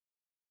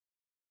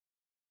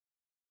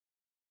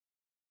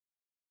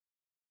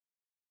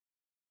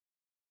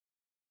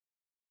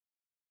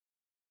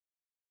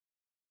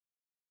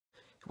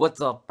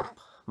What's up,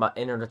 my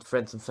internet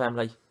friends and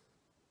family?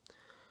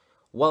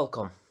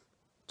 Welcome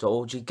to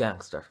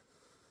Og-gangster.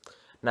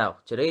 Now,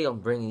 today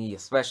I'm bringing you a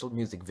special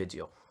music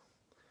video.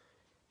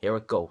 Here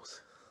it goes.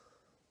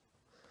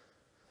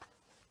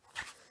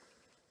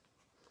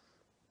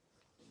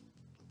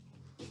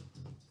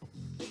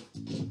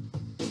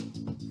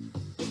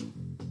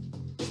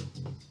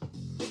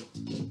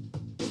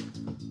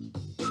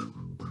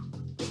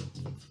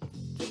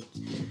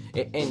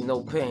 It ain't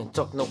no pain,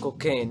 talk no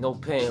cocaine, no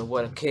pain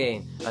with a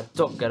cane. I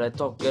talk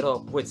it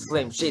up with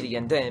Slim Shady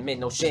and then made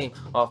no shame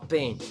of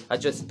pain. I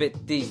just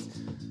spit these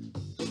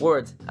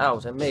words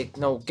out and make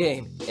no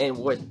game. And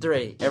with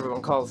Dre,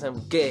 everyone calls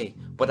him gay.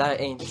 But I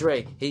ain't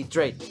Dre, he's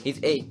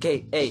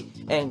AKA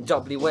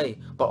NWA.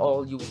 But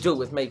all you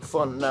do is make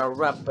fun of our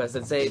rappers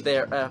and say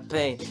they're a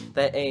pain.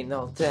 That ain't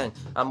no thing,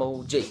 I'm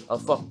OG. I'll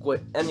fuck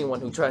with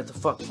anyone who tries to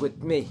fuck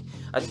with me.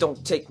 I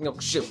don't take no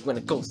shit when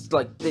it goes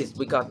like this.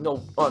 We got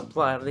no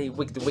unpliely,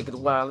 wicked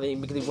wily,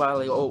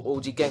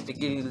 OG gangster,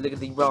 giddy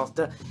lickety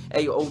roster.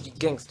 Hey, OG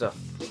gangster.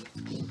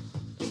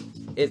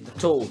 It's the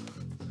tool.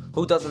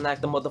 Who doesn't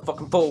act a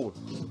motherfucking fool?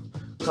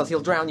 Cause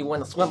he'll drown you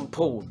in a swimming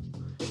pool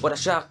with a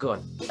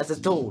shotgun as his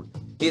tool.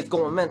 He is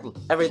going mental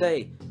every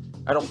day.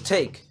 I don't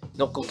take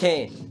no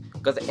cocaine,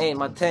 cause it ain't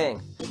my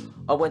thing.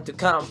 I went to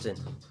Compton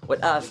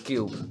with Ice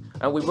Cube,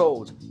 and we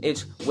rode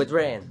it with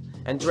Ren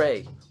and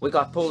Dre. We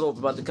got pulled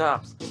over by the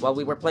cops while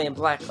we were playing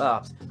Black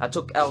Ops. I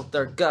took out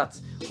their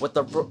guts with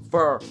the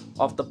fur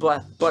off the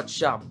black butt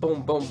shot.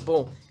 Boom, boom,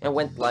 boom, and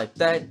went like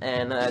that.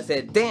 And I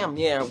said, damn,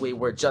 yeah, we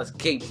were just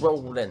keep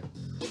rolling.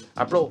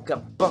 I broke a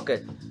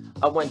bucket.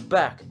 I went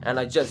back and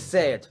I just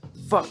said,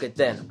 fuck it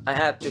then. I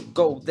had to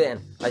go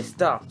then. I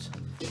stopped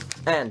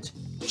and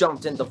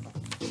jumped in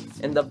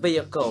the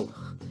vehicle.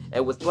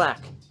 It was black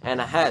and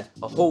I had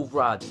a whole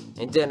rod.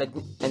 And then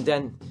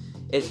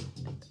it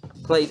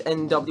played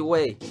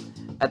NWA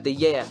at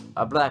the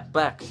a black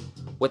back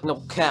with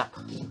no cap.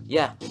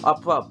 Yeah,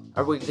 up,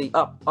 a wiggly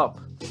up.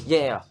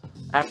 Yeah.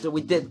 After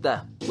we did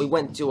that, we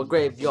went to a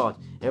graveyard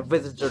and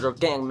visited our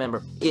gang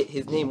member.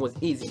 His name was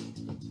Easy.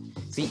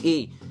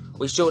 CE.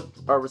 We showed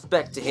our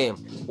respect to him.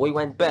 We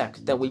went back,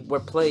 then we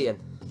were playing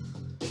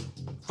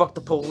Fuck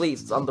the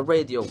Police on the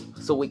radio,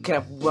 so we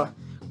kept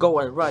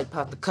going right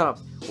past the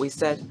cops. We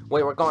said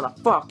we were gonna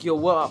fuck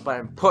you up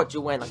and put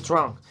you in a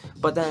trunk.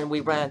 But then we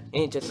ran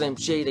into Slim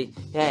Shady.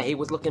 Yeah, he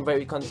was looking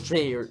very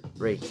contrary.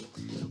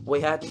 We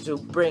had to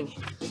bring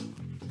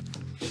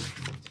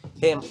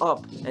him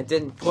up and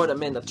didn't put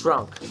him in the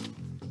trunk.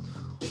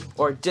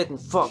 Or didn't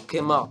fuck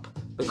him up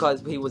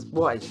because he was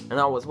white and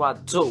I was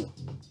white too.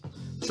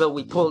 So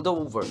we pulled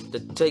over to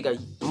take a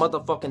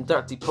motherfucking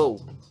dirty poo.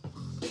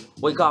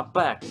 We got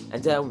back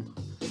and then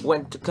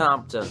went to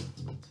Compton.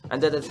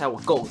 And that is how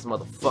it goes,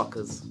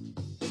 motherfuckers.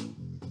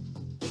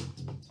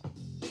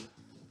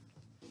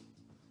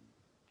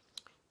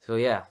 So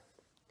yeah,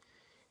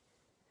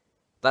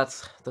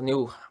 that's the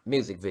new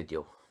music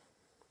video.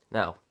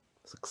 Now,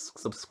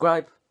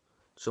 subscribe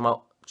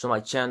to my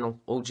channel,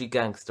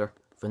 Og-gangster,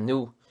 for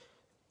new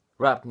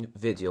rap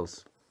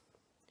videos.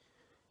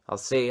 I'll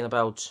say in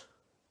about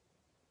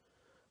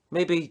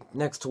maybe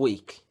next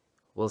week,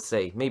 we'll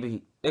say.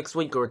 Maybe next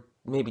week or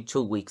maybe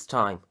 2 weeks'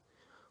 time.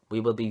 We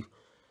will be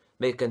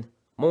making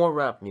more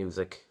rap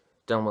music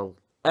than we'll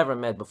ever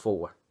made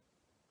before.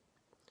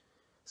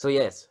 So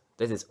yes,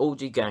 this is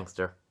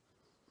Og-gangster,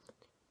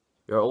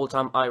 your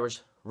old-time Irish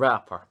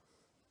rapper.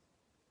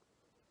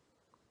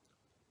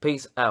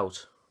 Peace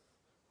out.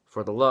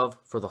 For the love,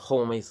 for the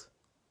homies,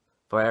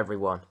 for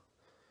everyone.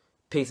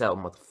 Peace out,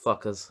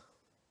 motherfuckers.